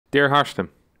Dear Harstem,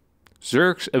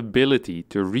 Zerg's ability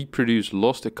to reproduce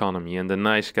lost economy and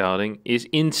deny scouting is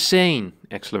insane!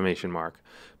 Exclamation mark.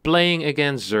 Playing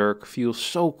against Zerg feels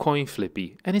so coin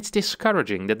flippy, and it's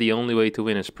discouraging that the only way to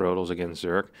win his Protoss against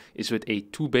Zerg is with a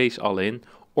 2-base all-in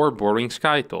or boring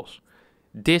sky toss.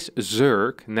 This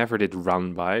Zerg never did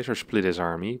run-bys or split his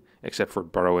army, except for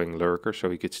burrowing lurkers so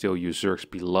he could still use Zerg's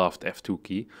beloved F2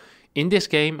 key. In this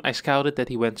game I scouted that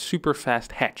he went super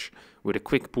fast hatch with a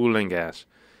quick pool and gas.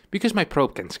 Because my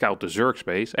probe can scout the Zerg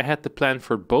space, I had to plan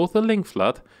for both a Link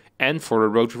Flood and for a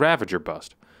Roach Ravager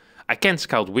bust. I can't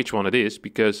scout which one it is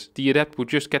because the Adept would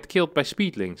just get killed by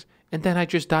Speedlings and then I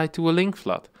just died to a Link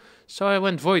Flood. So I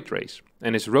went Void Race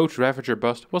and his Roach Ravager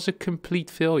bust was a complete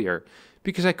failure.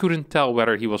 Because I couldn't tell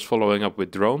whether he was following up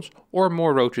with drones or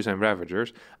more Roaches and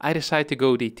Ravagers, I decided to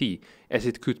go DT as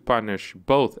it could punish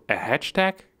both a Hatch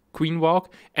Tag, Queen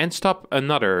Walk and stop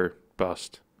another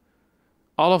bust.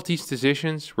 All of these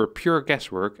decisions were pure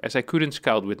guesswork as I couldn't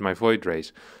scout with my Void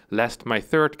Race, lest my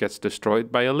third gets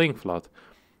destroyed by a Link Flood.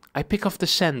 I pick off the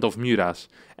scent of Muras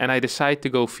and I decide to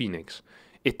go Phoenix.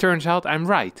 It turns out I'm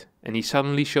right and he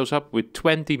suddenly shows up with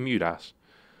 20 Muras.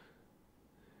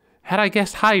 Had I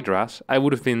guessed Hydras, I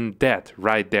would have been dead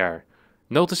right there.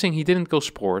 Noticing he didn't go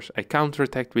Spores, I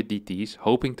counterattacked with DTs,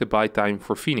 hoping to buy time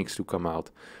for Phoenix to come out.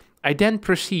 I then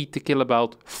proceed to kill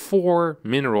about 4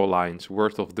 mineral lines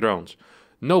worth of drones.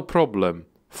 No problem.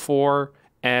 4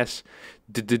 as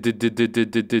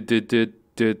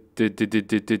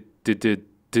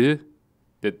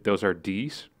those are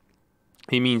D's.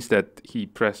 He means that he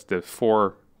pressed the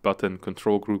 4 button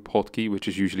control group hotkey, which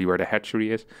is usually where the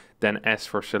hatchery is, then S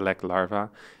for select larva,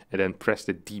 and then press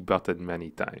the D button many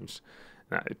times.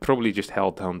 Now, it probably just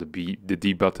held down the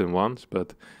D button once,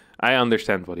 but I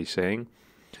understand what he's saying.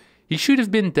 He should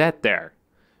have been dead there,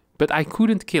 but I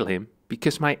couldn't kill him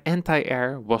because my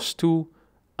anti-air was too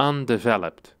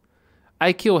undeveloped.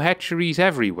 I kill hatcheries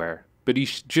everywhere, but he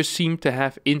just seemed to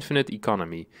have infinite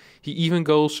economy. He even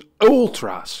goes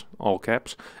ultras, all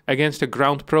caps, against the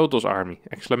ground Protoss army,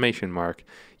 exclamation mark.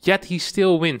 Yet he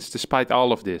still wins despite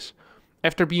all of this.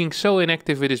 After being so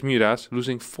inactive with his Muras,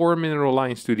 losing 4 mineral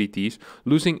lines to DTs,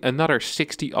 losing another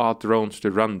 60 odd drones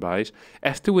to run-bys,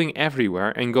 F2ing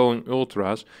everywhere and going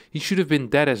ultras, he should have been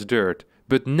dead as dirt.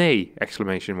 But nay,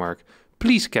 exclamation mark.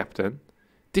 Please, Captain,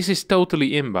 this is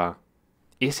totally Imba.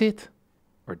 Is it?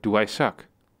 Or do I suck?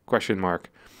 Question mark.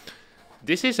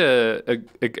 This is a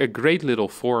great little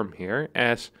form here,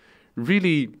 as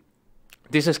really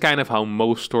this is kind of how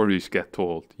most stories get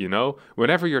told, you know?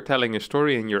 Whenever you're telling a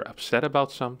story and you're upset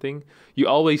about something, you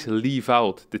always leave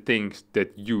out the things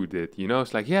that you did, you know?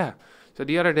 It's like, yeah, so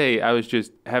the other day I was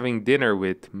just having dinner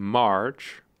with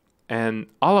Marge, and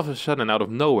all of a sudden, out of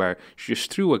nowhere, she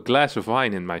just threw a glass of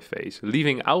wine in my face,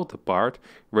 leaving out the part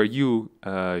where you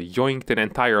yoinked an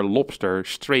entire lobster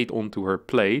straight onto her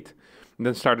plate, and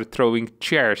then started throwing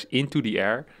chairs into the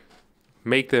air,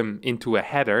 make them into a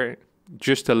header,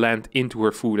 just to land into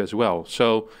her food as well.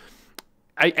 So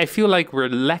I feel like we're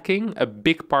lacking a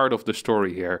big part of the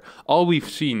story here. All we've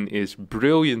seen is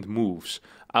brilliant moves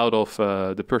out of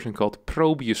the person called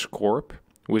Probius Corp,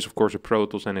 who is of course a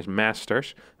Protoss and his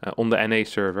masters on the NA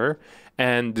server,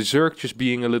 and the Zerg just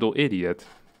being a little idiot.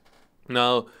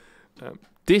 Now,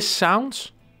 this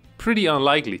sounds pretty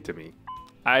unlikely to me.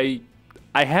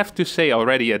 I have to say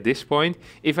already at this point,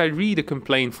 if I read a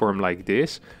complaint form like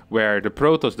this, where the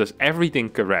Protoss does everything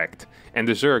correct and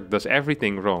the Zerg does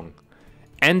everything wrong,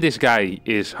 and this guy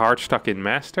is hard stuck in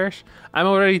Masters, I'm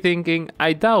already thinking,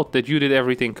 I doubt that you did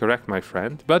everything correct, my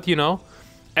friend. But you know,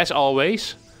 as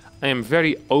always, I am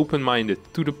very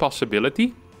open-minded to the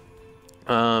possibility.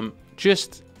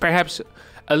 Just perhaps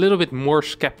a little bit more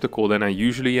skeptical than I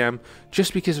usually am,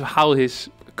 just because of how his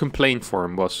complaint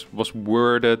form was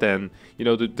worded, and you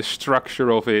know, the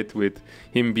structure of it, with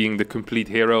him being the complete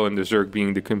hero and the Zerg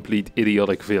being the complete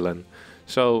idiotic villain.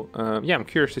 So yeah, I'm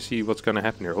curious to see what's gonna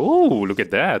happen here. Oh, look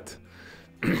at that.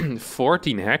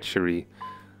 14 hatchery.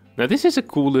 Now this is a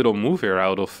cool little move here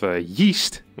out of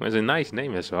Yeast. It has a nice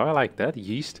name as well, I like that,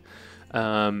 Yeast.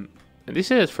 And this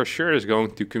is for sure is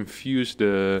going to confuse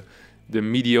the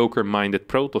mediocre-minded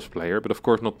Protoss player, but of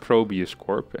course not Probius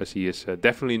Corp, as he is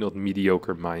definitely not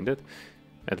mediocre-minded.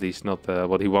 At least not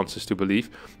what he wants us to believe.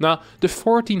 Now, the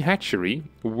 14 hatchery,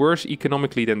 worse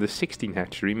economically than the 16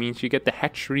 hatchery, means you get the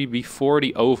hatchery before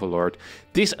the Overlord.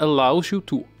 This allows you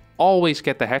to always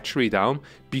get the hatchery down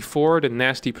before the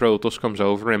nasty Protoss comes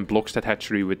over and blocks that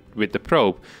hatchery with the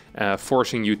probe,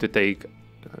 forcing you to take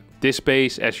this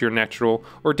base as your natural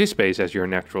or this base as your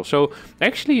natural. So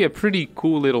actually a pretty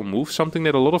cool little move, something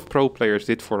that a lot of pro players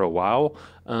did for a while.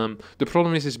 The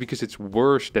problem is because it's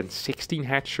worse than 16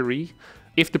 hatchery.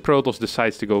 If the Protoss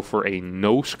decides to go for a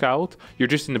no scout, you're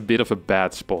just in a bit of a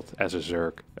bad spot as a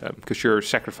Zerg, because you're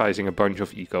sacrificing a bunch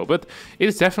of eco. But it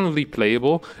is definitely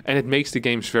playable, and it makes the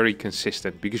games very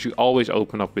consistent, because you always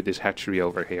open up with this hatchery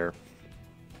over here.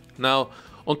 Now,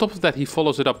 on top of that, he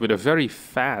follows it up with a very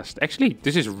fast... Actually,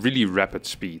 this is really rapid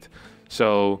speed.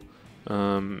 So,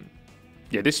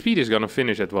 yeah, this speed is going to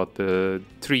finish at, what, the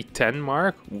 310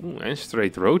 mark? Ooh, and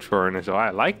straight roach burner. So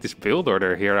I like this build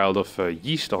order here out of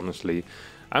Yeast, honestly.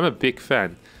 I'm a big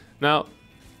fan. Now,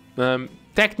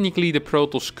 technically the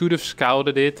Protoss could have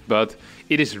scouted it, but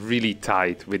it is really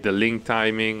tight with the link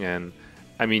timing. And,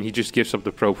 I mean, he just gives up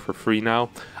the probe for free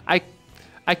now. I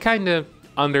kind of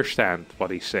understand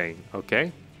what he's saying,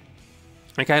 okay?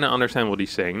 I kind of understand what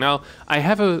he's saying. Now, I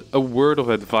have a word of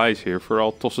advice here for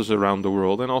all tosses around the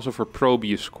world and also for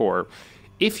Probius Core.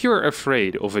 If you're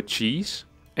afraid of a cheese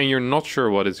and you're not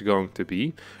sure what it's going to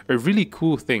be, a really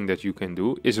cool thing that you can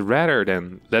do is, rather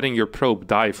than letting your probe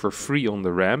die for free on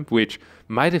the ramp, which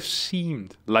might have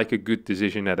seemed like a good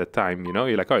decision at a time, you know,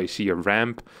 you're like, oh, you see a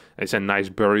ramp, it's a nice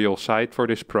burial site for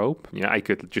this probe. Yeah, I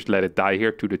could just let it die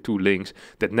here to the 2 links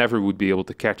that never would be able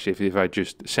to catch it if I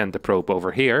just sent the probe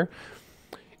over here.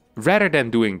 Rather than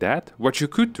doing that, what you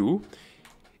could do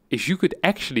is you could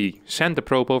actually send the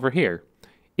probe over here.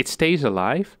 It stays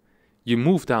alive, you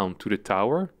move down to the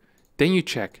tower, then you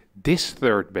check this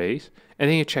 3rd base, and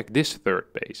then you check this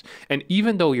 3rd base. And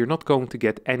even though you're not going to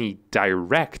get any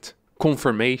direct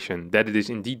confirmation that it is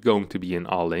indeed going to be an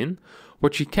all-in,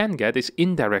 what you can get is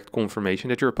indirect confirmation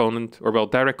that your opponent, or well,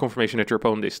 direct confirmation that your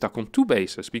opponent is stuck on 2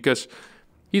 bases, because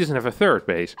he doesn't have a 3rd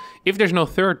base. If there's no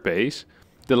 3rd base,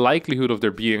 the likelihood of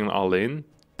there being an all-in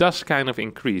does kind of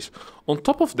increase. On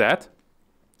top of that,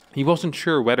 he wasn't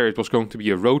sure whether it was going to be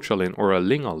a roach all-in or a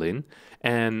ling all-in,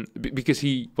 and because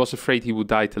he was afraid he would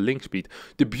die to link speed.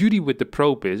 The beauty with the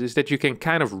probe is that you can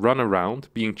kind of run around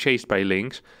being chased by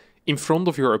links in front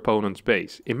of your opponent's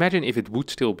base. Imagine if it would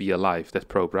still be alive, that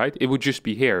probe, right? It would just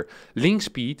be here. Link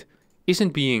speed isn't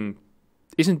being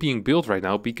built right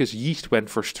now because Yeast went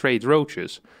for straight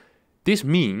roaches. This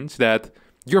means that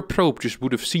your probe just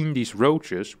would have seen these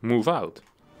roaches move out,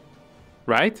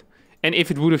 right? And if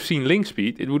it would have seen link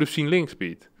speed, it would have seen link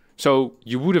speed. So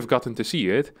you would have gotten to see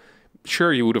it.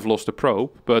 Sure, you would have lost the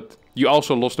probe, but you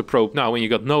also lost the probe now and you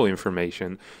got no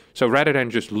information. So rather than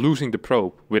just losing the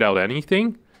probe without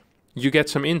anything, you get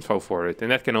some info for it. And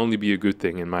that can only be a good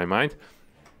thing in my mind.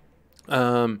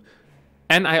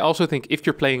 And I also think if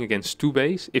you're playing against 2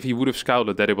 base, if he would have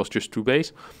scouted that it was just 2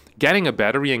 base, getting a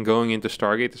battery and going into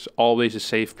Stargate is always a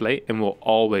safe play and will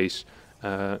always...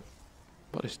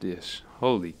 what is this?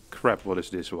 Holy crap, what is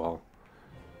this wall?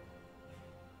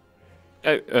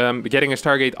 Getting a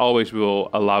Stargate always will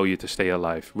allow you to stay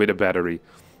alive with a battery.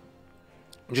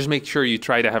 Just make sure you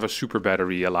try to have a super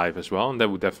battery alive as well, and that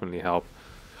would definitely help.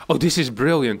 Oh, this is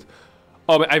brilliant.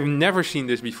 Oh, but I've never seen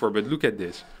this before, but look at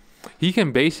this. He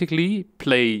can basically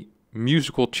play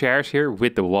musical chairs here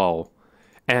with the wall.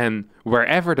 And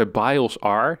wherever the biles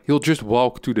are, he'll just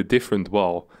walk to the different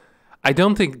wall. I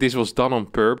don't think this was done on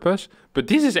purpose, but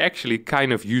this is actually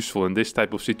kind of useful in this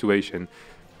type of situation.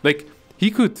 Like,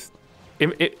 he could...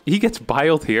 he gets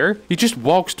biled here, he just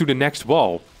walks to the next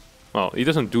wall. Well, he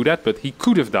doesn't do that, but he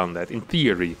could have done that, in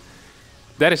theory.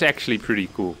 That is actually pretty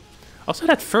cool. Also,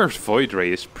 that first Void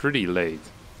Ray is pretty late.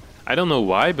 I don't know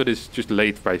why, but it's just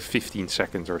late by 15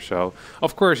 seconds or so.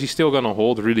 Of course, he's still gonna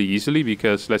hold really easily,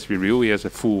 because, let's be real, he has a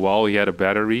full wall, he had a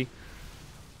battery.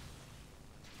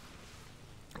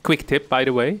 Quick tip, by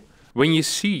the way. When you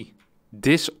see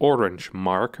this orange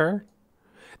marker,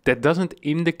 that doesn't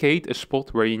indicate a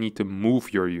spot where you need to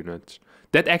move your units.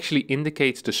 That actually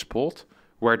indicates the spot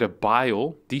where the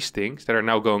bile, these things that are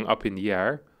now going up in the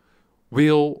air,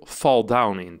 will fall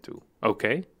down into,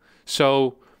 okay?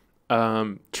 So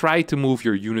try to move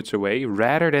your units away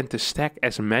rather than to stack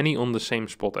as many on the same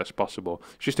spot as possible.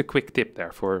 Just a quick tip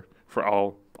there for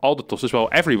all the tosses, well,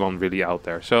 everyone really out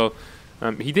there. So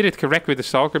he did it correct with the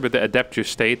Stalker, but the Adept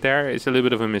just stayed there. It's a little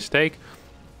bit of a mistake.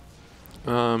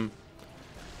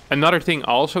 Another thing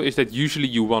also is that usually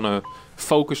you want to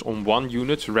focus on one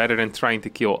unit rather than trying to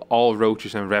kill all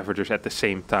roaches and ravagers at the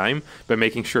same time by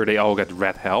making sure they all get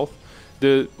red health.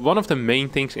 One of the main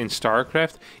things in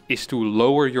StarCraft is to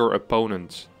lower your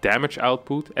opponent's damage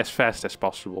output as fast as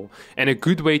possible. And a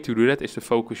good way to do that is to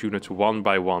focus units one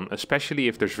by one, especially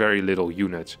if there's very little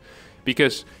units.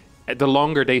 Because the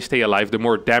longer they stay alive, the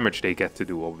more damage they get to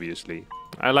do, obviously.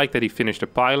 I like that he finished a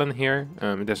pylon here.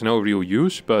 There's no real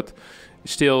use, but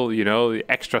still, you know,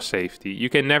 extra safety. You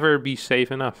can never be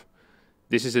safe enough.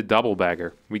 This is a double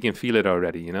bagger. We can feel it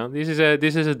already, you know. This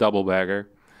is a double bagger.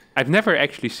 I've never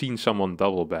actually seen someone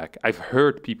double bag. I've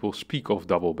heard people speak of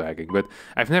double bagging, but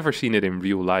I've never seen it in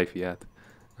real life yet.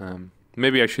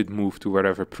 Maybe I should move to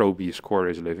wherever Probius Core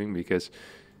is living, because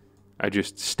I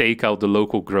just stake out the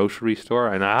local grocery store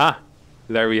and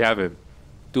there we have him.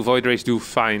 2 Void Rays do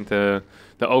find the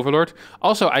Overlord.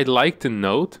 Also, I'd like to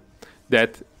note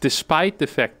that despite the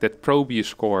fact that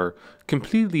Probius Core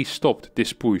completely stopped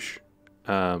this push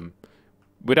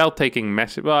without taking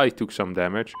massive... Well, he took some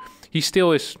damage. He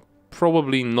still is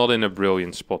probably not in a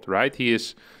brilliant spot, right? He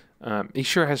is... he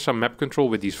sure has some map control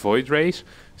with these Void Rays.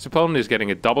 His opponent is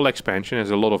getting a double expansion,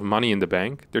 has a lot of money in the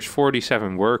bank. There's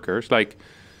 47 workers. Like,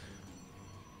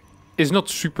 it's not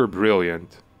super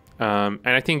brilliant. And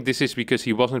I think this is because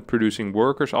he wasn't producing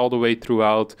workers all the way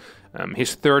throughout.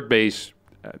 His third base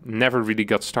never really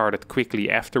got started quickly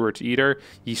afterwards either.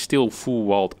 He still full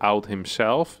walled out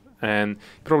himself. And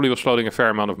probably was floating a fair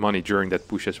amount of money during that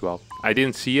push as well. I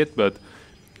didn't see it, but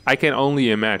I can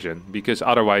only imagine, because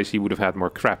otherwise he would have had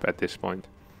more crap at this point.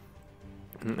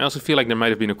 I also feel like there might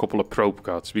have been a couple of probe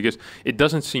cuts, because it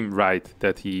doesn't seem right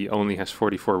that he only has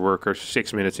 44 workers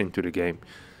 6 minutes into the game.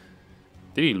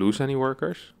 Did he lose any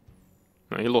workers?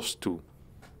 No, he lost 2.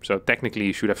 So technically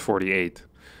he should have 48.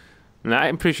 Now,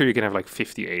 I'm pretty sure you can have like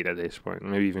 58 at this point,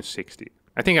 maybe even 60.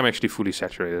 I think I'm actually fully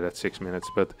saturated at 6 minutes,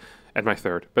 but at my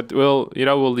third. But we'll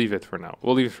leave it for now.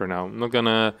 We'll leave it for now. I'm not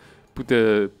gonna put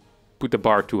the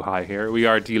bar too high here. We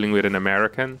are dealing with an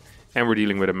American, and we're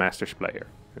dealing with a Masters player.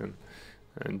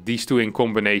 And these two in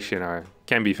combination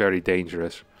can be very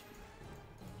dangerous.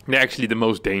 They're actually the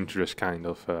most dangerous kind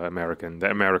of American,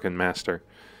 the American Master.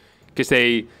 Because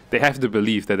they have the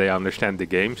belief that they understand the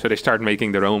game, so they start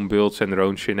making their own builds and their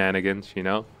own shenanigans, you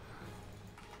know?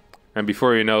 And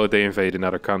before you know it, they invade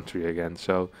another country again.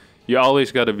 So you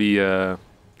always got to be, you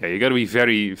got to be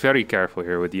very, very careful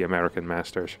here with the American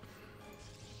Masters.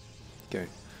 Okay.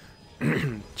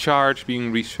 Charge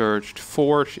being researched.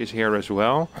 Forge is here as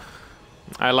well.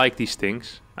 I like these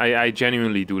things. I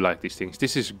genuinely do like these things.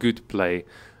 This is good play.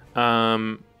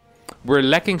 We're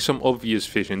lacking some obvious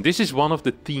vision. This is one of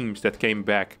the themes that came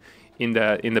back in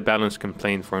the balance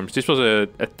complaint forums. This was a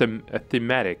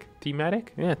thematic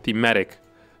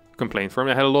complaint forum.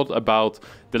 It had a lot about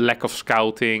the lack of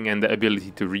scouting and the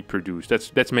ability to reproduce.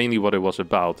 That's mainly what it was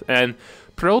about. And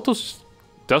Protoss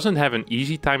doesn't have an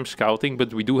easy time scouting,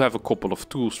 but we do have a couple of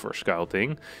tools for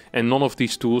scouting. And none of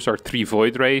these tools are 3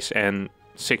 Void Rays and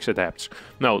 6 adapts.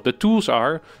 No, the tools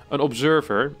are an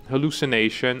observer,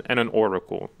 hallucination, and an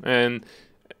oracle. And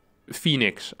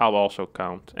Phoenix I'll also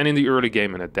count. And in the early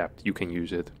game, an adapt, you can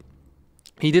use it.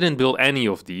 He didn't build any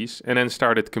of these and then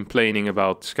started complaining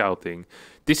about scouting.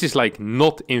 This is like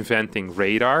not inventing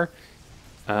radar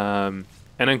and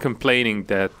then complaining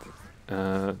that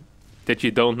that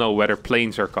you don't know whether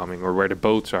planes are coming or where the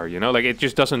boats are, you know? Like, it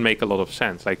just doesn't make a lot of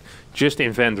sense. Like, just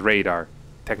invent radar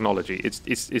technology.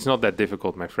 It's not that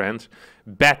difficult, my friends.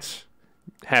 Bats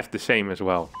have the same as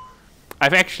well.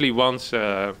 I've actually once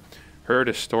heard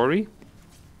a story.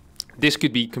 This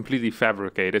could be completely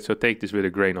fabricated, so take this with a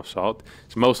grain of salt.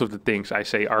 So most of the things I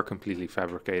say are completely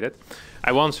fabricated.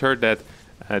 I once heard that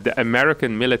the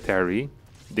American military,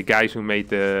 the guys who made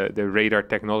the radar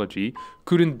technology,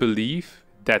 couldn't believe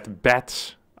that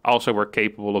bats also were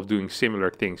capable of doing similar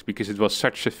things, because it was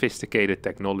such sophisticated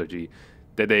technology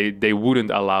that they wouldn't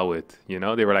allow it, you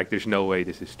know? They were like, there's no way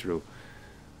this is true.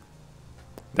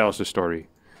 That was the story.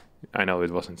 I know it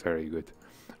wasn't very good.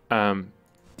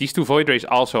 These 2 Void Rays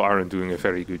also aren't doing a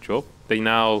very good job. They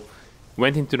now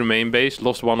went into the main base,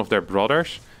 lost one of their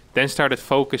brothers, then started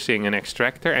focusing an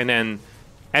extractor, and then,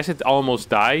 as it almost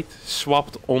died,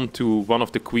 swapped onto one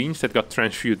of the queens that got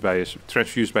transfused by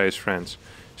his friends.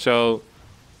 So,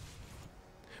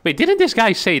 wait, didn't this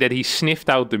guy say that he sniffed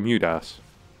out the Mutas?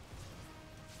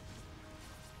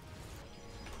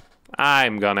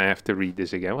 I'm gonna have to read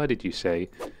this again. What did you say?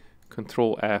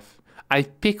 Control F. I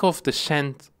pick off the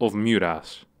scent of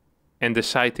Mutas and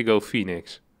decide to go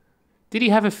Phoenix. Did he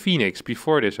have a Phoenix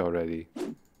before this already?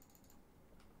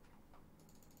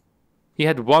 He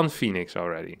had 1 Phoenix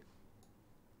already.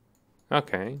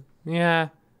 Okay. Yeah.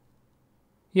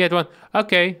 He had 1.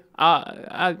 Okay.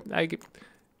 I'll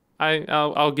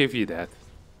give you that.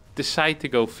 Decide to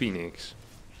go Phoenix.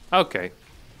 Okay.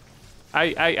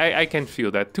 I can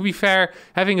feel that. To be fair,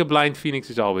 having a blind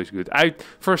Phoenix is always good.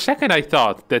 For a second I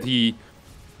thought that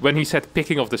when he said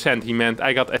picking off the scent, he meant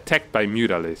I got attacked by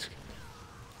Mutalisk.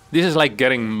 This is like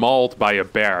getting mauled by a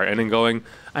bear and then going,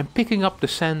 I'm picking up the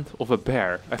scent of a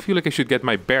bear. I feel like I should get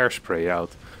my bear spray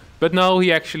out. But no,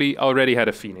 he actually already had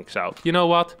a Phoenix out. You know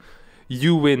what?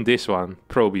 You win this one,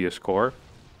 Probius Core.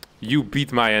 You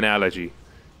beat my analogy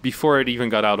before it even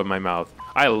got out of my mouth.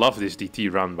 I love this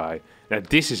DT run by. Now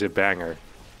this is a banger.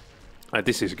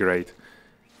 This is great.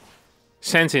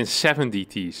 Sends in 7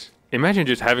 DTs. Imagine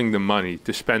just having the money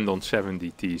to spend on 7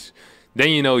 DTs. Then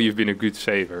you know you've been a good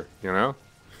saver, you know?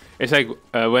 It's like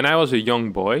when I was a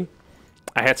young boy,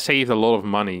 I had saved a lot of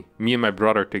money, me and my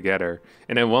brother together.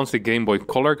 And then once the Game Boy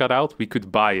Color got out, we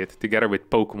could buy it together with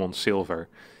Pokemon Silver.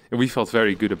 And we felt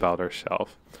very good about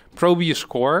ourselves. Probius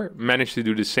Core managed to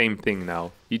do the same thing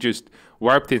now. He just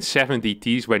warped in 7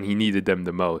 DTs when he needed them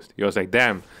the most. He was like,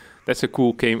 damn, that's a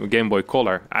cool Game Boy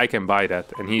Color. I can buy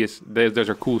that. And those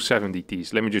are cool 7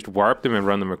 DTs. Let me just warp them and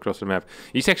run them across the map.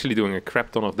 He's actually doing a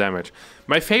crap ton of damage.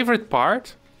 My favorite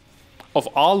part of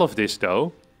all of this,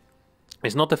 though,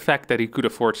 is not the fact that he could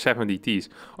afford 7 DTs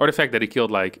or the fact that he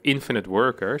killed like infinite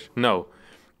workers. No,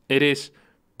 it is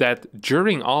that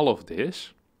during all of this,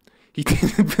 he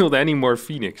didn't build any more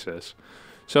Phoenixes.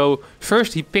 So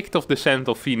first he picked off the scent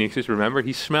of Phoenixes, remember?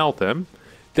 He smelled them.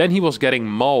 Then he was getting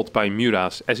mauled by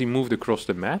Muras as he moved across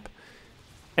the map.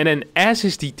 And then as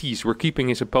his DTs were keeping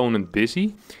his opponent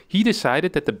busy, he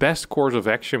decided that the best course of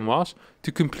action was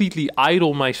to completely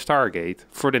idle my Stargate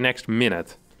for the next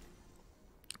minute.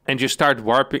 And just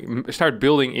start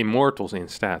building Immortals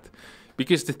instead.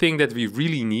 Because the thing that we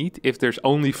really need, if there's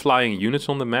only flying units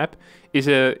on the map, is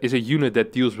a unit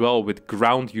that deals well with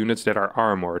ground units that are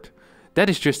armored. That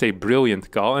is just a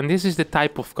brilliant call, and this is the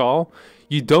type of call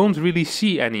you don't really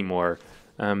see anymore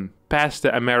past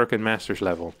the American Masters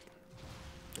level.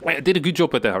 I did a good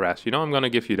job with the harass, you know, I'm gonna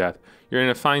give you that. You're in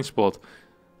a fine spot.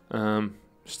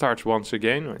 Starts once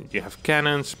again. You have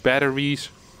cannons, batteries.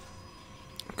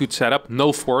 Good setup.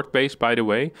 No fort base, by the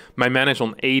way. My man is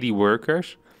on 80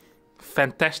 workers.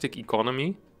 Fantastic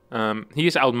economy. He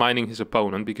is outmining his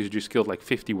opponent because he just killed like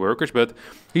 50 workers, but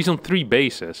he's on 3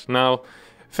 bases. Now,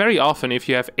 very often if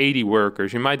you have 80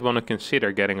 workers, you might want to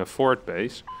consider getting a fort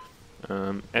base.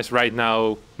 As right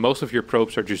now, most of your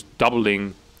probes are just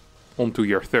doubling onto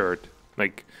your 3rd.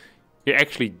 Like, you're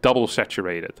actually double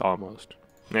saturated almost.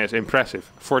 Yeah, it's impressive.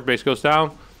 Fort base goes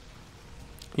down.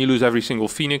 You lose every single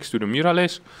Phoenix to the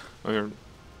Murales.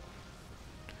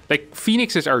 Like,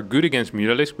 Phoenixes are good against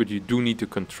Murales, but you do need to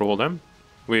control them.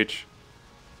 Which...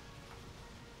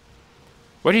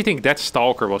 What do you think that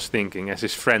Stalker was thinking as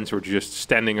his friends were just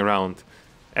standing around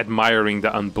admiring the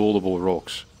unbuildable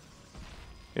rocks?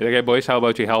 Okay, boys, how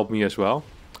about you help me as well?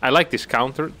 I like this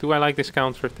counter. Do I like this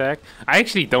counter attack? I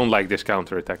actually don't like this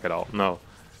counter attack at all. No.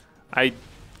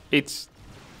 It's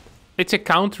a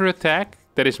counter attack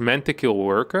that is meant to kill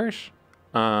workers.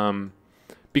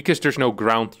 Because there's no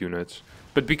ground units.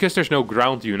 But because there's no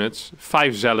ground units,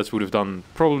 5 Zealots would have done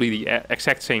probably the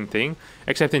exact same thing.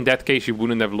 Except in that case, you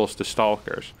wouldn't have lost the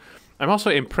Stalkers. I'm also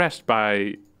impressed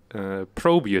by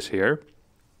Probius here.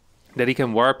 That he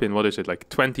can warp in, what is it, like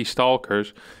 20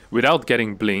 Stalkers without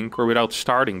getting Blink or without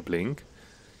starting Blink.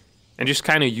 And just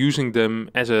kind of using them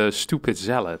as a stupid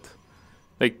Zealot.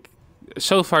 Like,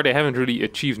 so far they haven't really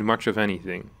achieved much of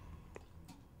anything.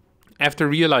 After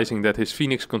realizing that his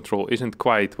Phoenix control isn't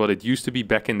quite what it used to be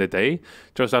back in the day,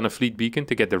 throws down a fleet beacon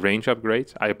to get the range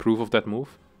upgrades. I approve of that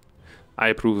move. I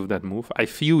approve of that move. I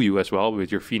feel you as well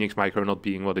with your Phoenix micro not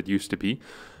being what it used to be.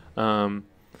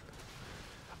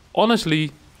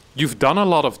 Honestly, you've done a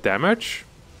lot of damage,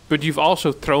 but you've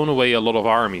also thrown away a lot of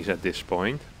armies at this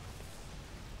point.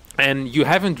 And you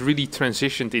haven't really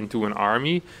transitioned into an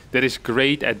army that is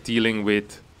great at dealing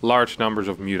with large numbers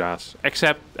of Muras,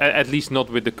 except at least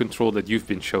not with the control that you've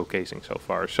been showcasing so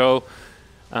far. So,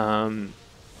 yeah,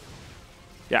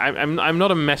 I'm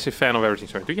not a massive fan of everything.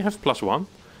 Sorry, do you have +1?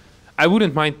 I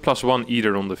wouldn't mind +1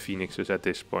 either on the Phoenixes at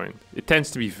this point. It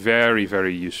tends to be very,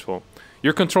 very useful.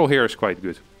 Your control here is quite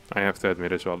good, I have to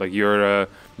admit as well. Like you're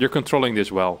controlling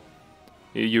this well.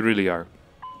 You really are.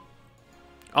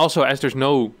 Also, as there's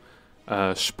no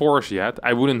spores yet,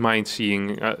 I wouldn't mind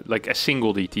seeing like a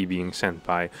single DT being sent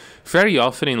by. Very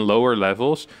often in lower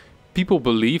levels, people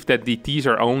believe that DTs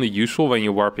are only useful when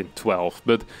you warp in 12.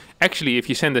 But actually, if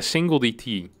you send a single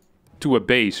DT to a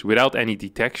base without any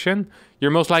detection,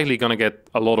 you're most likely going to get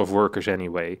a lot of workers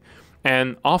anyway.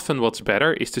 And often what's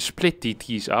better is to split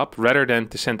DTs up rather than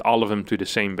to send all of them to the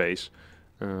same base.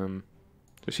 So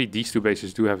see, these 2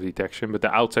 bases do have detection, but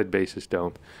the outside bases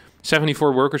don't.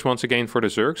 74 workers once again for the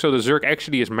Zerg. So the Zerg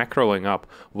actually is macroing up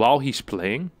while he's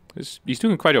playing. He's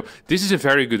doing quite well. This is a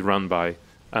very good run by.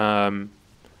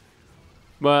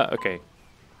 But okay.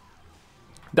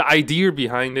 The idea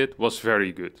behind it was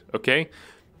very good, okay?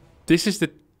 This is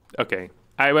the... Okay.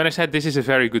 When I said this is a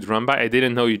very good run by, I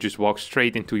didn't know you just walk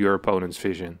straight into your opponent's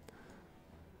vision.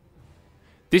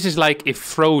 This is like if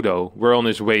Frodo were on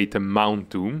his way to Mount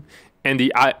Doom, and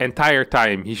the entire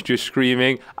time he's just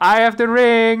screaming, I have the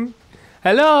ring!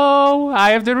 Hello! I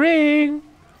have the ring!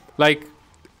 Like,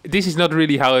 this is not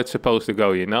really how it's supposed to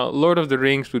go, you know? Lord of the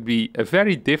Rings would be a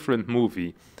very different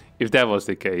movie if that was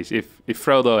the case. If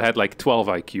Frodo had like 12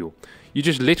 IQ. You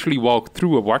just literally walk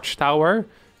through a watchtower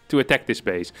to attack this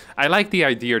base. I like the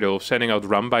idea though of sending out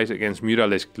run-bys against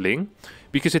Mutalisk Ling,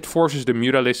 because it forces the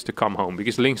Mutalisk to come home,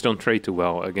 because Lings don't trade too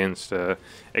well against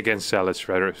Zealots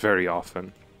very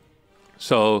often.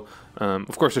 So,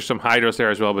 of course there's some Hydras there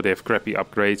as well, but they have crappy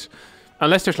upgrades.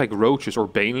 Unless there's like Roaches or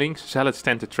Banelings, Zealots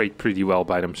tend to trade pretty well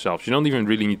by themselves. You don't even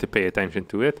really need to pay attention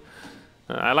to it.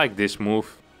 I like this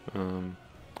move.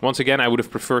 Once again, I would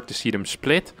have preferred to see them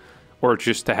split, or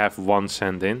just to have one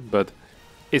send in, but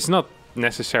it's not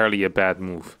necessarily a bad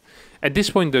move. At this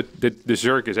point, the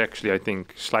Zerg is actually, I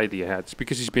think, slightly ahead. It's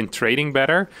because he's been trading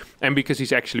better, and because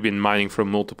he's actually been mining from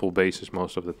multiple bases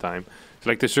most of the time. So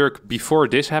like the Zerg, before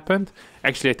this happened,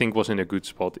 actually I think was in a good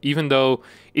spot. Even though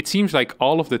it seems like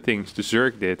all of the things the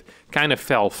Zerg did kind of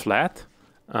fell flat.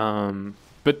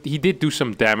 But he did do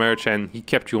some damage, and he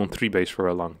kept you on 3 base for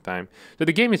a long time. So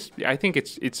the game is, I think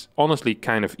it's honestly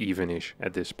kind of even-ish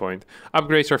at this point.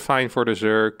 Upgrades are fine for the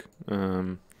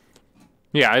Zerg.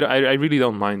 Yeah, I really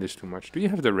don't mind this too much. Do you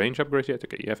have the range upgrades yet?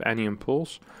 Okay, you have any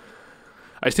impulse.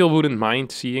 I still wouldn't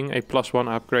mind seeing a +1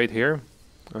 upgrade here.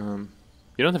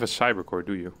 You don't have a Cybercore,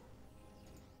 do you?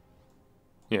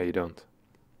 Yeah, you don't.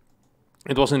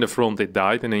 It was in the front, it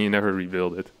died, and then you never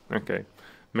rebuild it. Okay,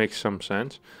 makes some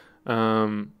sense.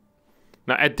 Now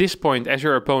at this point, as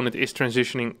your opponent is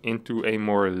transitioning into a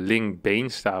more Ling Bane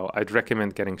style, I'd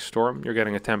recommend getting Storm. You're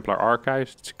getting a Templar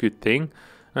Archives, it's a good thing.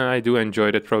 I do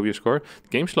enjoy that Probius score. The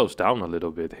game slows down a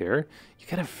little bit here. You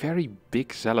get a very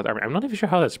big Zealot army. I'm not even sure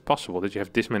how that's possible, that you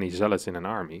have this many Zealots in an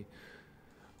army.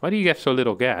 Why do you get so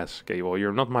little gas? Okay, well,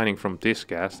 you're not mining from this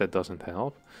gas, that doesn't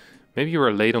help. Maybe you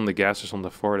were late on the gases on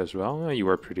the fort as well. You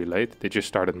were pretty late, they just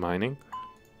started mining.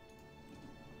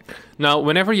 Now,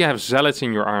 whenever you have Zealots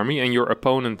in your army and your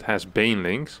opponent has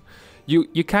Banelings,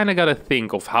 you kind of got to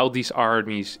think of how these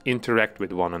armies interact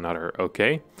with one another,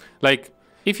 okay? Like,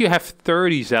 if you have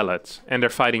 30 Zealots and they're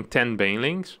fighting 10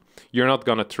 Banelings, you're not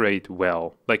going to trade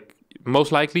well. Like,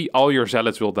 most likely, all your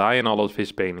Zealots will die and all of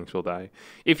his Banelings will die.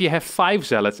 If you have 5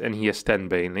 Zealots and he has 10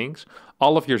 Banelings,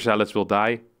 all of your Zealots will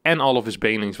die and all of his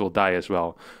Banelings will die as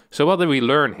well. So what do we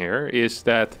learn here is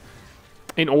that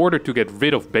in order to get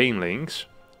rid of Banelings,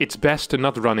 it's best to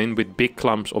not run in with big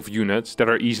clumps of units that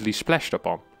are easily splashed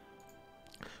upon.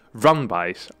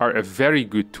 Run-bys are a very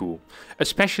good tool,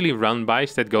 especially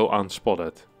run-bys that go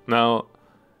unspotted. Now,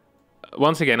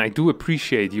 once again, I do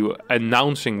appreciate you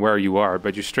announcing where you are,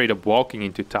 but you're straight up walking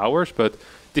into towers, but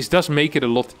this does make it a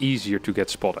lot easier to get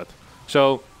spotted.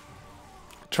 So,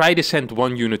 try to send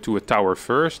one unit to a tower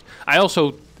first. I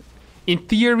also, in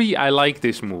theory, I like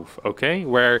this move, okay?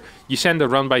 Where you send a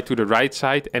run-by to the right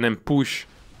side and then push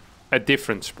a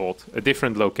different spot, a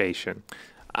different location.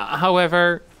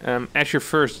 However, as your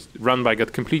first run-by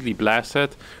got completely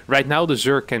blasted, right now the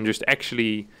Zerg can just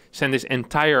actually send his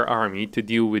entire army to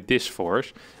deal with this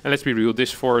force. And let's be real,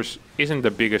 this force isn't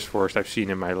the biggest force I've seen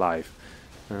in my life.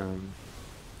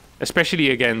 Especially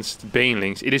against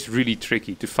Banelings, it is really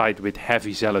tricky to fight with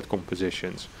heavy Zealot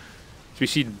compositions. So we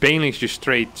see Banelings just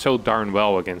trade so darn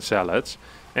well against Zealots,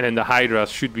 and then the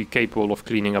Hydras should be capable of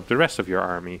cleaning up the rest of your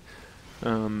army.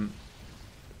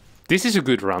 This is a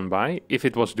good run-by, if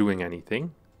it was doing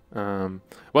anything.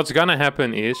 What's gonna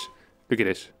happen is, look at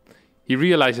this. He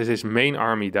realizes his main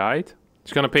army died.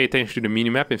 He's gonna pay attention to the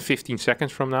minimap in 15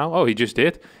 seconds from now. Oh, he just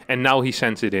did. And now he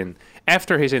sends it in.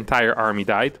 After his entire army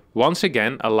died, once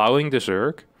again allowing the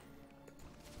Zerg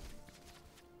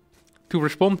to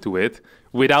respond to it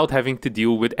without having to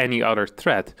deal with any other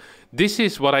threat. This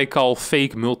is what I call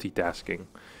fake multitasking.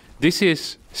 This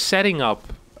is setting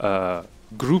up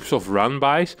groups of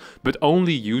run-bys, but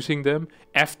only using them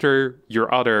after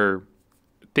your other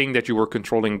thing that you were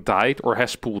controlling died or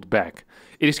has pulled back.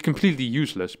 It is completely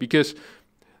useless, because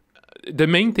the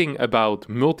main thing about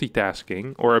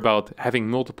multitasking or about having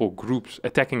multiple groups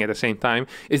attacking at the same time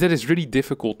is that it's really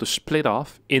difficult to split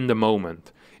off in the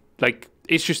moment. Like,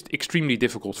 it's just extremely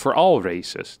difficult for all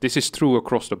races. This is true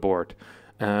across the board.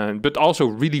 but also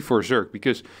really for Zerg,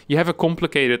 because you have a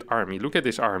complicated army. Look at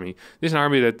this army. This is an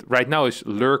army that right now is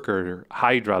Lurker,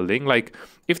 Hydra, Ling. Like,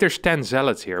 if there's 10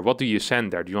 Zealots here, what do you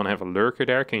send there? Do you want to have a Lurker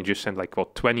there? Can you just send, like,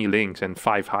 what, 20 Lings and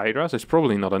 5 Hydras? It's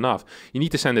probably not enough. You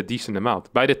need to send a decent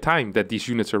amount. By the time that these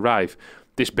units arrive,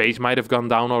 this base might have gone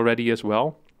down already as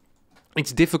well.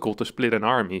 It's difficult to split an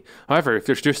army. However, if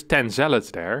there's just 10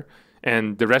 Zealots there,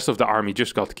 and the rest of the army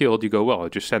just got killed, you go, well, I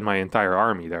just send my entire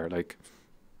army there. Like,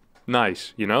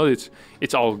 nice, you know,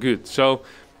 it's all good. So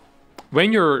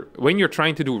when you're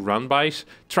trying to do run-bys,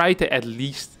 try to at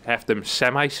least have them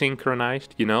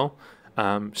semi-synchronized, you know.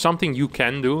 Something you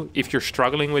can do if you're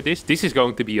struggling with this is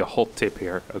going to be a hot tip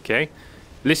here, okay?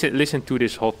 Listen to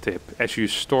this hot tip. As you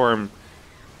storm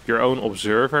your own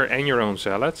Observer and your own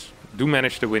Zealots, do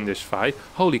manage to win this fight.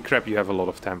 Holy crap, you have a lot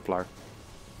of Templar.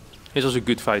 This was a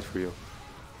good fight for you.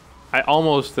 I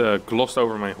almost glossed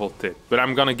over my hot tip, but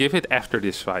I'm gonna give it after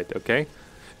this fight, okay?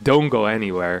 Don't go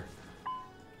anywhere.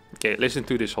 Okay, listen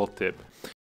to this hot tip.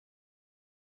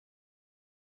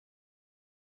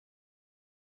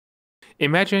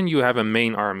 Imagine you have a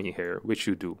main army here, which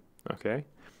you do, okay?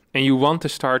 And you want to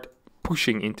start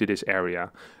pushing into this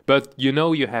area, but you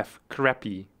know you have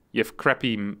crappy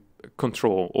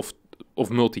control of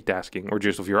multitasking, or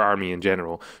just of your army in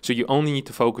general. So you only need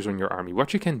to focus on your army.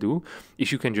 What you can do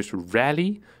is you can just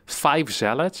rally 5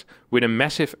 Zealots with a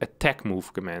massive attack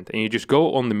move command. And you just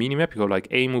go on the minimap, you go like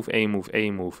A move, A move, A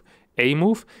move, A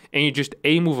move, and you just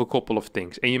A move a couple of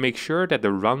things. And you make sure that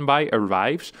the run-by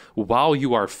arrives while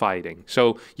you are fighting.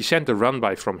 So you send the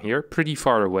run-by from here, pretty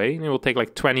far away, and it will take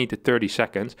like 20 to 30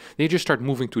 seconds. Then you just start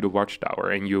moving to the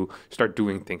watchtower, and you start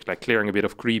doing things like clearing a bit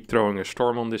of creep, throwing a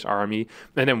storm on this army.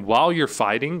 And then while you're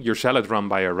fighting, your Zealot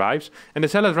run-by arrives, and the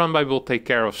Zealot run-by will take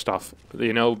care of stuff,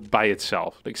 you know, by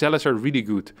itself. Like, Zealots are really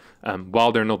good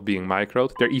while they're not being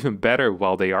microed. They're even better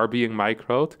while they are being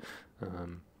microed.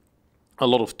 A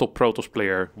lot of top Protoss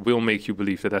player will make you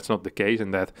believe that that's not the case,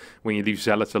 and that when you leave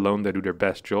Zealots alone, they do their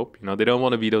best job. You know, they don't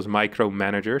want to be those micro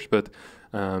managers, but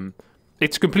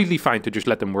it's completely fine to just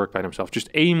let them work by themselves. Just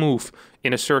a move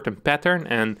in a certain pattern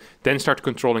and then start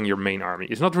controlling your main army.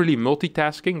 It's not really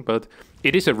multitasking, but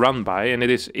it is a run-by, and it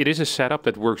is a setup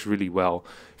that works really well.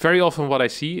 Very often what I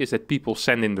see is that people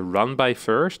send in the run-by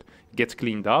first, gets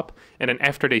cleaned up, and then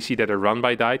after they see that a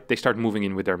run-by died, they start moving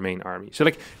in with their main army. So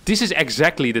like, this is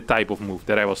exactly the type of move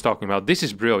that I was talking about. This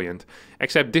is brilliant,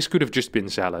 except this could have just been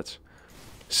Zealots.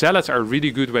 Zealots are really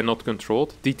good when not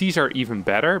controlled. DTs are even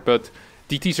better, but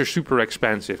DTs are super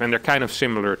expensive, and they're kind of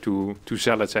similar to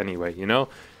Zealots anyway, you know?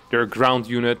 They're a ground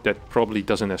unit that probably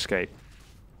doesn't escape.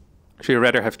 So you'd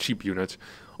rather have cheap units.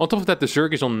 On top of that, the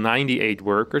Zerg is on 98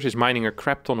 workers, is mining a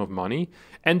crap ton of money,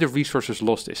 and the resources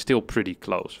lost is still pretty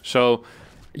close. So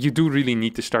you do really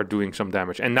need to start doing some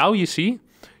damage. And now you see,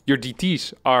 your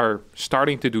DTs are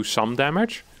starting to do some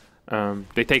damage.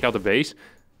 They take out the base.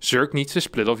 Zerg needs a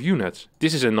split of units.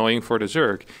 This is annoying for the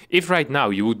Zerg. If right now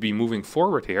you would be moving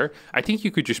forward here, I think you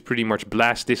could just pretty much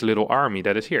blast this little army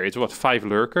that is here. It's what, 5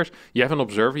 lurkers? You have an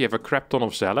observer, you have a crap ton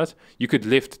of zealots. You could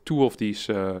lift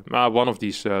one of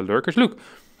these lurkers. Look,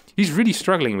 he's really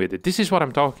struggling with it. This is what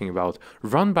I'm talking about.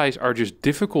 Run-bys are just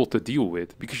difficult to deal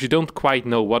with because you don't quite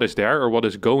know what is there or what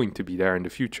is going to be there in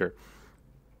the future.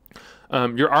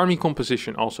 Your army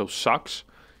composition also sucks.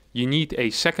 You need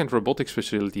a second robotics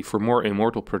facility for more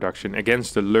immortal production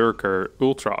against the lurker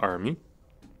ultra army,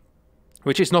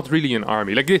 which is not really an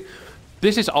army. Like,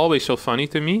 this is always so funny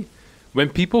to me when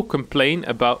people complain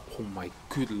about, oh my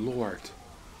good lord.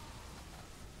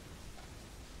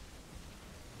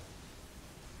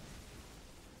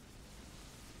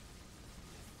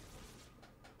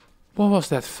 What was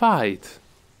that fight?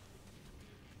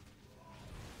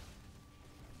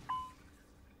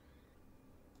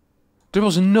 There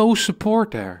was no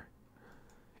support there.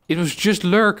 It was just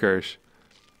lurkers.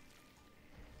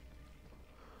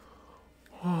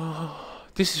 Oh,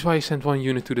 this is why I sent one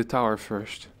unit to the tower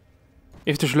first.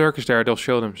 If there's lurkers there, they'll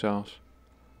show themselves.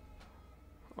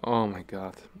 Oh my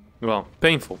god. Well,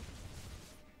 painful.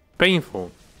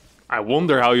 Painful. I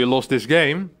wonder how you lost this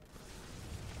game.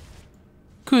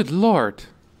 Good lord.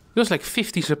 There's like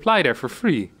 50 supply there for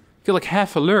free. Kill like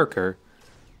half a lurker.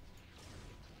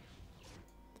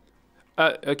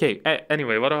 Okay,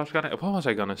 anyway, what was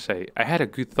I gonna say? I had a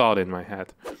good thought in my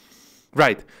head.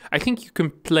 Right, I think you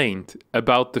complained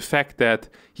about the fact that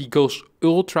he goes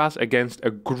ultras against a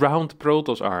ground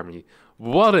Protoss army.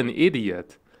 What an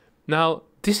idiot. Now,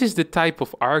 this is the type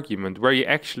of argument where you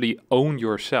actually own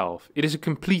yourself. It is a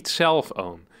complete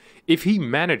self-own. If he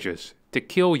manages to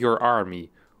kill your army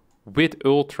with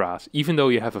ultras, even though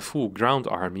you have a full ground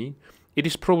army, it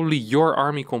is probably your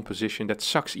army composition that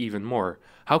sucks even more.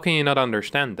 How can you not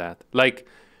understand that? Like,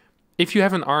 if you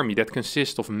have an army that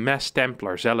consists of Mass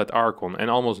Templar, Zealot, Archon, and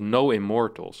almost no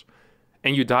Immortals,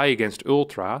 and you die against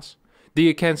Ultras, then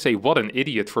you can't say, what an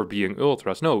idiot for being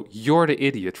Ultras. No, you're the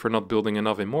idiot for not building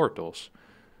enough Immortals.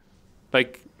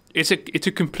 Like, it's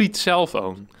a complete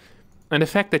self-own. And the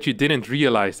fact that you didn't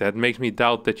realize that makes me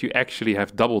doubt that you actually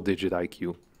have double-digit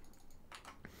IQ.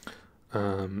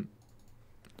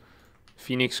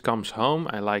 Phoenix comes home.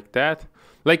 I like that.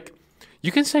 Like,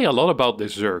 you can say a lot about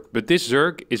this Zerg, but this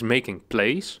Zerg is making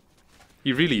plays.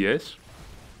 He really is.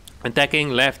 Attacking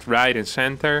left, right, and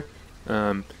center.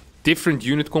 Different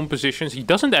unit compositions. He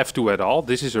doesn't F2 at all.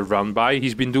 This is a run-by.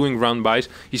 He's been doing run-bys.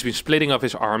 He's been splitting up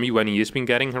his army when he has been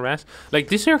getting harassed. Like,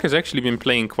 this Zerg has actually been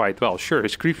playing quite well. Sure,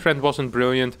 his creep trend wasn't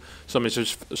brilliant. Some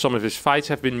of his fights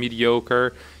have been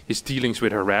mediocre. His dealings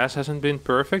with harass hasn't been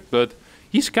perfect, but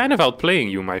he's kind of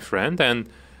outplaying you, my friend. And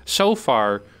so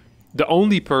far, the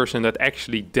only person that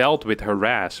actually dealt with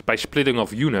harass by splitting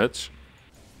off units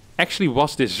actually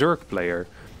was this Zerg player.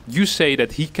 You say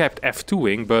that he kept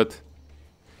F2ing, but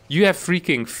you have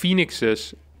freaking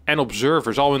Phoenixes and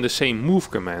Observers all in the same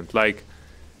move command. Like,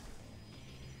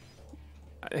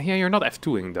 yeah, you're not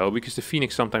F2ing though, because the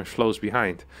Phoenix sometimes flows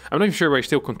behind. I'm not even sure why you're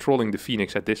still controlling the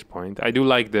Phoenix at this point. I do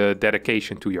like the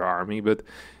dedication to your army, but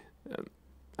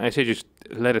I say just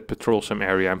let it patrol some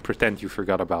area and pretend you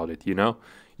forgot about it, you know?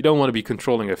 You don't want to be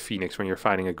controlling a Phoenix when you're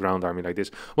fighting a ground army like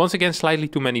this. Once again, slightly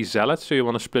too many Zealots, so you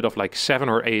want to split off like 7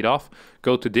 or 8 off.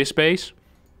 Go to this base.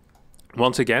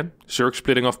 Once again, Zerg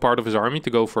splitting off part of his army to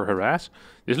go for harass.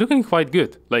 It's looking quite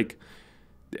good. Like,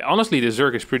 honestly, the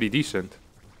Zerg is pretty decent.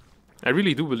 I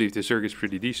really do believe the Zerg is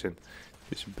pretty decent.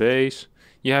 This base.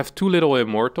 You have too little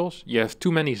Immortals. You have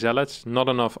too many Zealots. Not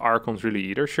enough Archons really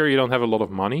either. Sure, you don't have a lot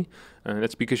of money.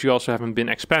 That's because you also haven't been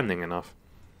expanding enough.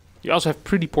 You also have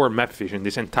pretty poor map vision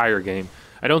this entire game.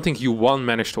 I don't think you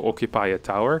managed to occupy a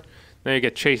tower. Then you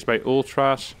get chased by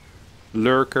Ultras,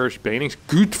 Lurkers, Banings.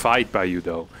 Good fight by you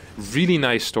though. Really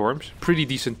nice storms. Pretty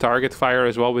decent target fire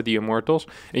as well with the Immortals.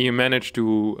 And you managed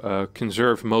to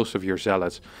conserve most of your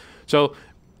Zealots. So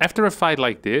after a fight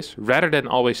like this, rather than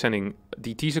always sending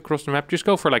DTs across the map, just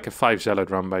go for like a 5 Zealot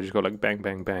run by. Just go like bang,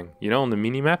 bang, bang. You know, on the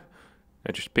minimap.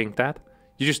 I just pinged that.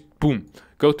 You just, boom,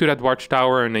 go to that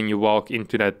watchtower and then you walk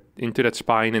into that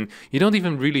spine and you don't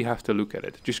even really have to look at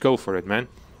it. Just go for it, man.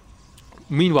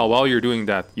 Meanwhile, while you're doing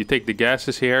that, you take the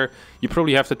gases here. You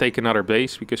probably have to take another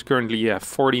base because currently you have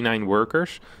 49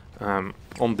 workers on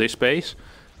this base.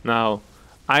 Now,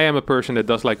 I am a person that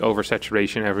does like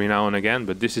oversaturation every now and again,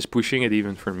 but this is pushing it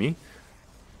even for me.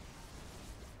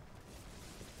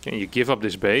 Can you give up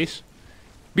this base?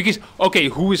 Because, okay,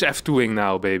 who is F2ing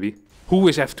now, baby? Who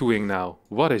is F2ing now?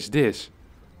 What is this?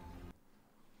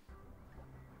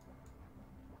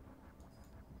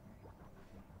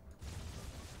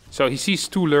 So he sees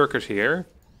 2 Lurkers here.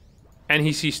 And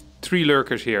he sees 3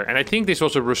 Lurkers here. And I think this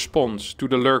was a response to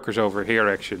the Lurkers over here,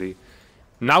 actually.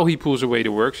 Now he pulls away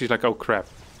the works. He's like, oh crap,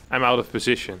 I'm out of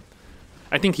position.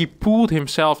 I think he pulled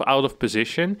himself out of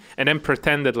position and then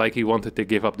pretended like he wanted to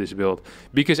give up this build.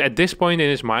 Because at this point in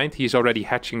his mind, he's already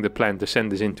hatching the plan to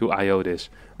send this into Iotis.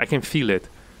 I can feel it.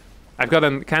 I've got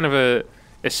a kind of a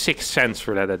 6th sense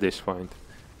for that at this point.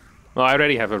 Well, I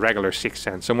already have a regular 6th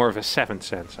sense, so more of a 7th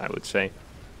sense, I would say.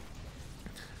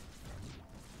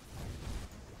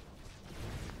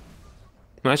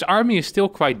 Now, his army is still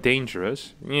quite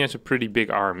dangerous. He has a pretty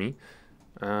big army.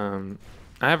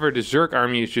 However, the Zerg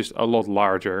army is just a lot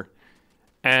larger.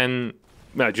 And,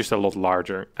 well, just a lot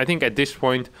larger. I think at this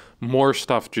point, more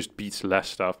stuff just beats less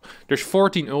stuff. There's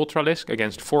 14 Ultralisk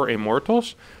against 4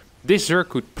 Immortals. This Zerg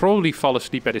could probably fall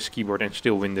asleep at his keyboard and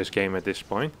still win this game at this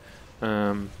point.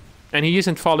 And he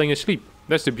isn't falling asleep.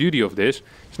 That's the beauty of this.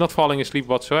 He's not falling asleep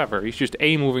whatsoever. He's just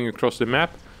moving across the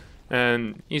map.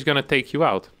 And he's going to take you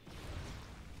out.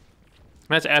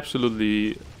 That's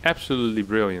absolutely, absolutely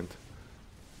brilliant.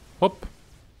 Hop.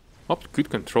 Hop, good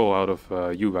control out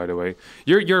of you, by the way.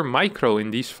 Your micro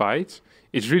in these fights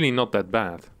is really not that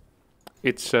bad.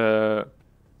 It's,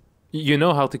 you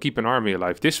know how to keep an army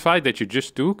alive. This fight that you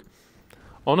just took,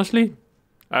 honestly,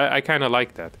 I kind of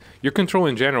like that. Your control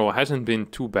in general hasn't been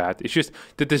too bad. It's just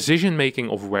the decision-making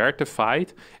of where to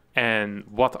fight and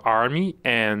what army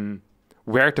and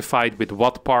where to fight with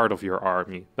what part of your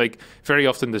army. Like, very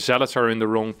often the Zealots are in the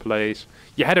wrong place.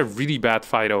 You had a really bad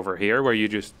fight over here where you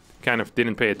just kind of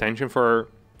didn't pay attention for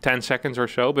 10 seconds or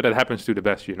so, but that happens to the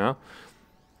best, you know?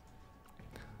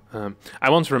 I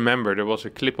once remember there was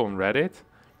a clip on Reddit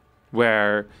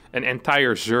where an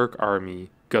entire Zerg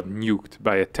army got nuked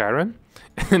by a Terran.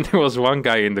 And there was one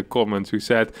guy in the comments who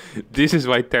said, this is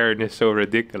why Terran is so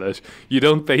ridiculous. You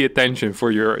don't pay attention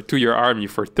to your army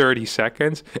for 30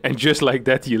 seconds, and just like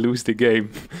that you lose the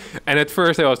game. And at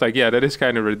first I was like, yeah, that is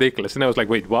kind of ridiculous. And I was like,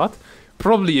 wait, what?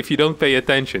 Probably if you don't pay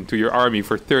attention to your army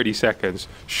for 30 seconds,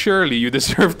 surely you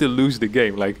deserve to lose the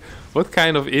game. Like, what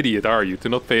kind of idiot are you to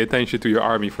not pay attention to your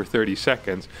army for 30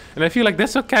 seconds? And I feel like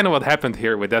that's kind of what happened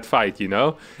here with that fight, you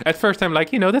know? At first I'm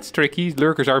like, you know, that's tricky.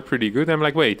 Lurkers are pretty good. I'm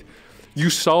like, wait, you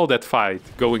saw that fight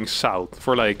going south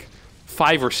for like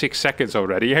 5 or 6 seconds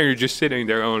already, and you're just sitting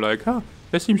there going like, oh,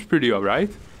 that seems pretty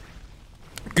alright.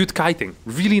 Good kiting.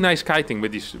 Really nice kiting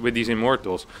with these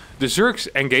Immortals. The Zerg's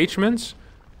engagements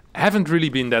haven't really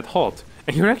been that hot,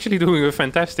 and you're actually doing a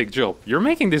fantastic job. You're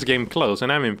making this game close,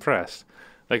 and I'm impressed.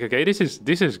 Like, okay, this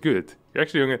is good. You're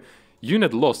actually doing a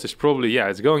unit lost is probably, yeah,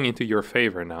 it's going into your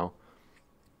favor now.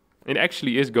 It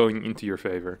actually is going into your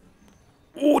favor.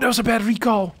 Oh, that was a bad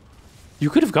recall. You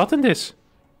could have gotten this.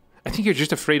 I think you're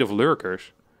just afraid of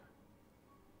lurkers.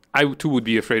 I too would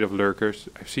be afraid of lurkers.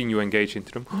 I've seen you engage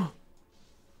into them.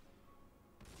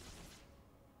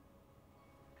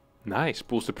 Nice,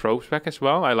 pulls the probes back as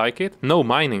well, I like it. No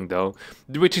mining though,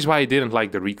 which is why I didn't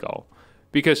like the recall.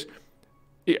 Because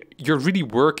you're really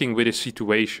working with a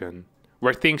situation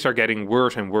where things are getting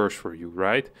worse and worse for you,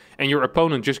 right? And your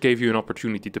opponent just gave you an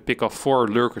opportunity to pick off 4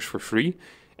 lurkers for free,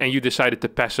 and you decided to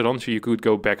pass it on so you could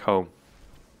go back home.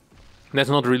 That's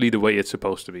not really the way it's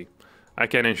supposed to be. I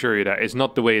can assure you that. It's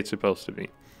not the way it's supposed to be.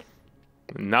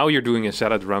 Now you're doing a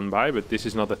zealot run by, but this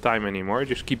is not the time anymore.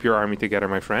 Just keep your army together,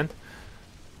 my friend.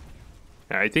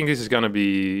 I think this is going to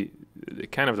be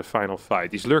kind of the final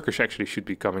fight. These lurkers actually should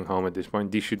be coming home at this point.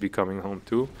 These should be coming home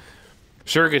too.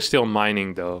 Zerg is still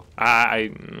mining though.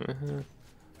 Zerg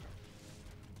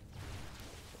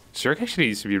actually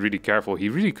needs to be really careful. He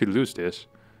really could lose this.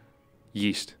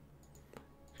 Yeast.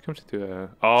 Comes into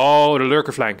oh, the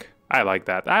lurker flank. I like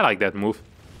that. I like that move.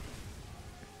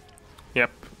 Yep.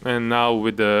 And now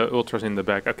with the ultras in the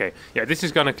back. Okay. Yeah, this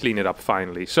is going to clean it up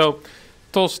finally. So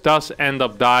TOS does end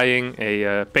up dying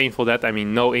a painful death. I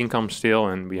mean, no income still,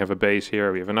 and we have a base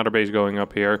here. We have another base going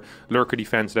up here. Lurker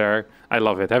defense there. I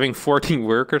love it. Having 14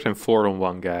 workers and 4 on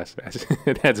 1 gas.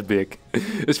 That's big.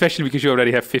 Especially because you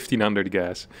already have 1500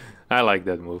 gas. I like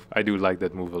that move. I do like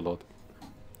that move a lot.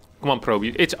 Come on,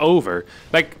 Probe. It's over.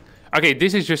 Like, okay,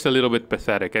 this is just a little bit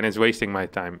pathetic, and it's wasting my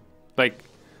time. Like,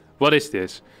 what is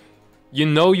this? You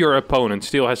know your opponent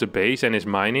still has a base and is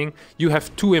mining. You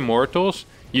have 2 Immortals.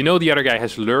 You know the other guy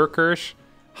has Lurkers,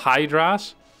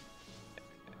 Hydras,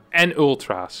 and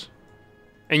Ultras.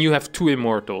 And you have 2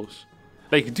 Immortals.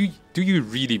 Like, do you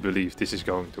really believe this is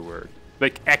going to work?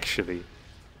 Like, actually.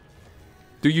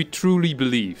 Do you truly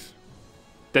believe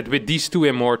that with these 2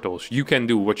 Immortals, you can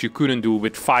do what you couldn't do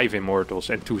with 5 Immortals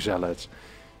and 2 Zealots?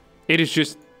 It is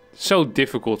just so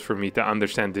difficult for me to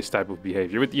understand this type of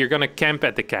behavior. You're gonna camp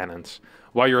at the cannons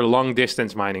while you're long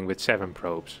distance mining with 7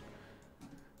 probes.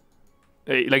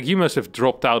 Like, you must have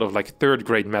dropped out of like 3rd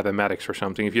grade mathematics or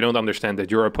something if you don't understand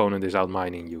that your opponent is out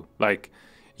mining you. Like,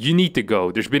 you need to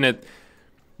go. There's been a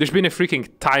freaking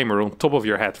timer on top of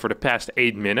your head for the past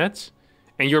 8 minutes,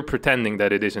 and you're pretending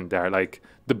that it isn't there. Like,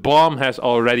 the bomb has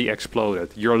already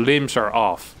exploded. Your limbs are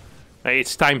off.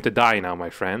 It's time to die now, my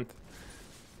friend.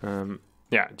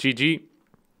 Yeah, GG.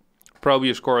 Probably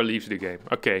your score leaves the game.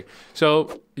 Okay,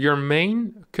 so your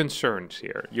main concerns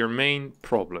here, your main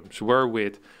problems were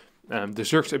with the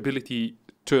Zerg's ability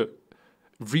to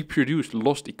reproduce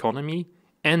lost economy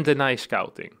and deny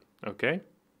scouting. Okay?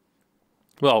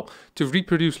 Well, to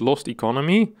reproduce lost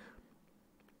economy,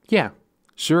 yeah,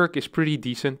 Zerg is pretty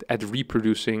decent at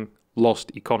reproducing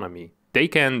lost economy. They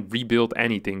can rebuild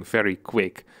anything very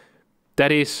quick.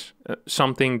 That is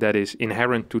something that is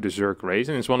inherent to the Zerg race,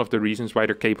 and it's one of the reasons why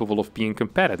they're capable of being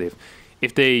competitive.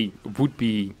 If they would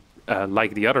be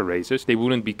like the other races, they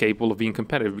wouldn't be capable of being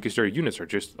competitive because their units are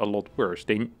just a lot worse.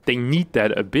 They need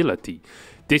that ability.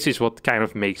 This is what kind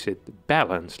of makes it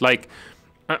balanced. Like,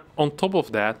 on top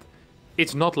of that,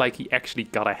 it's not like he actually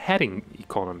got ahead in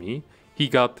economy. He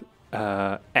got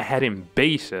ahead in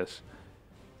bases.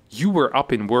 You were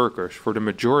up in workers for the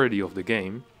majority of the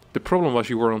game. The problem was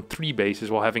you were on 3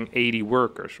 bases while having 80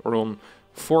 workers, or on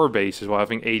 4 bases while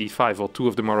having 85, while 2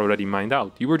 of them are already mined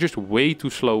out. You were just way too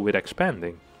slow with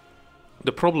expanding.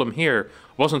 The problem here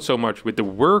wasn't so much with the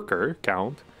worker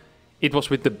count, it was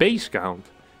with the base count.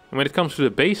 And when it comes to the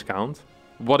base count,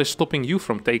 what is stopping you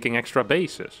from taking extra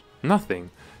bases? Nothing.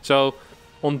 So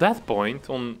on that point,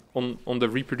 on the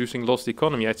reproducing lost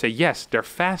economy, I'd say yes, they're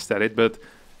fast at it, but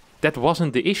that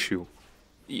wasn't the issue.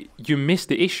 You missed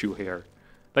the issue here.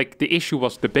 Like, the issue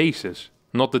was the bases.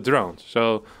 not the drones.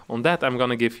 So on that, I'm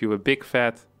gonna give you a big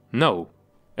fat no,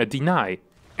 a deny.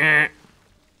 Then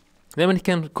when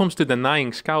it comes to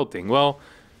denying scouting, well,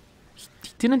 he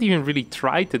didn't even really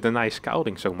try to deny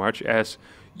scouting so much as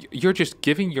you're just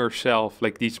giving yourself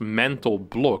like these mental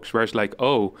blocks where it's like,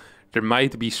 oh, there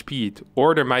might be speed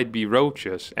or there might be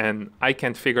roaches and I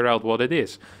can't figure out what it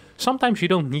is. Sometimes you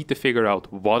don't need to figure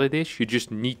out what it is, you just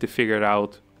need to figure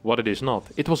out what it is not.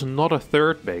 It was not a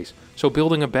third base, so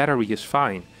building a battery is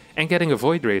fine and getting a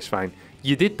void ray is fine.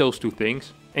 You did those two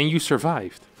things and you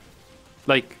survived.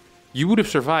 Like, you would have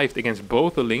survived against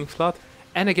both the Link Flood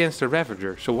and against the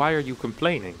Ravager, so why are you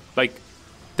complaining? Like,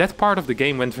 that part of the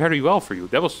game went very well for you.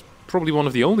 That was probably one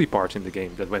of the only parts in the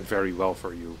game that went very well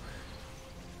for you.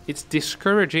 It's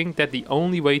discouraging that the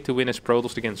only way to win as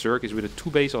Protoss against Zerg is with a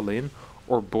 2-base all-in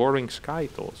or boring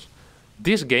Skytolls.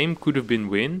 This game could have been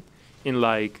win in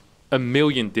like a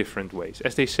million different ways.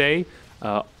 As they say,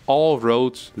 all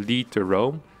roads lead to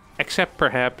Rome, except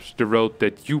perhaps the road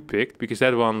that you picked, because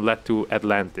that one led to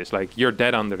Atlantis. Like, you're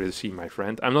dead under the sea, my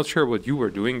friend. I'm not sure what you were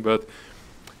doing, but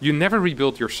you never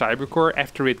rebuilt your Cybercore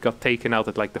after it got taken out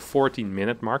at like the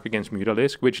 14-minute mark against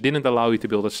Mutalisk, which didn't allow you to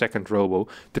build a second Robo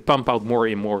to pump out more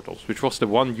Immortals, which was the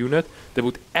one unit that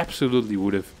would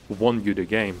have won you the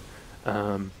game.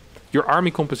 Your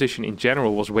army composition in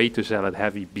general was way too zealot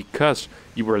heavy because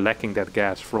you were lacking that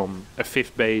gas from a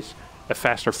 5th base, a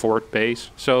faster 4th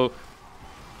base. So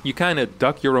you kind of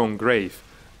dug your own grave,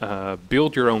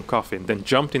 built your own coffin, then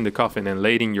jumped in the coffin and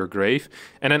laid in your grave.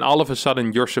 And then all of a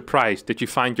sudden you're surprised that you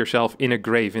find yourself in a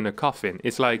grave in a coffin.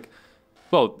 It's like,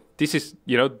 well, this is,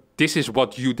 you know, this is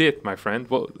what you did, my friend.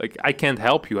 Well, like, I can't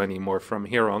help you anymore from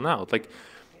here on out. Like,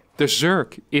 the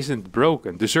Zerg isn't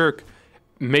broken. The Zerg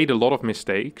made a lot of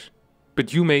mistakes,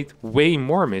 but you made way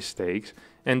more mistakes.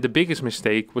 And the biggest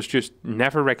mistake was just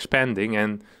never expanding.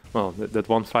 And, well, that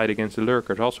one fight against the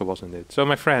Lurkers also wasn't it. So,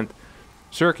 my friend,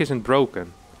 Zerg isn't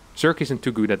broken. Zerg isn't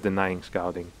too good at denying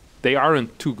scouting. They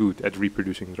aren't too good at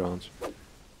reproducing drones.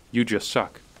 You just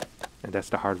suck. And that's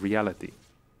the hard reality.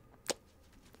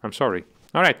 I'm sorry.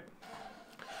 Alright.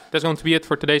 That's going to be it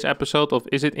for today's episode of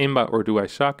Is It Imba or Do I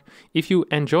Suck? If you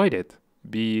enjoyed it,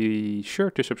 be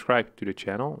sure to subscribe to the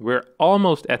channel. We're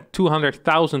almost at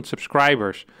 200,000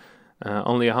 subscribers.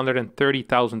 Only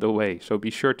 130,000 away. So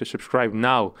be sure to subscribe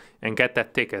now and get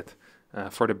that ticket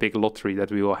for the big lottery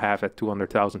that we will have at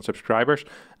 200,000 subscribers.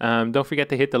 Don't forget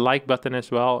to hit the like button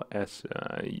as well, as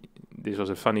this was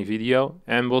a funny video.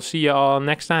 And we'll see you all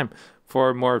next time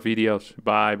for more videos.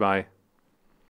 Bye bye.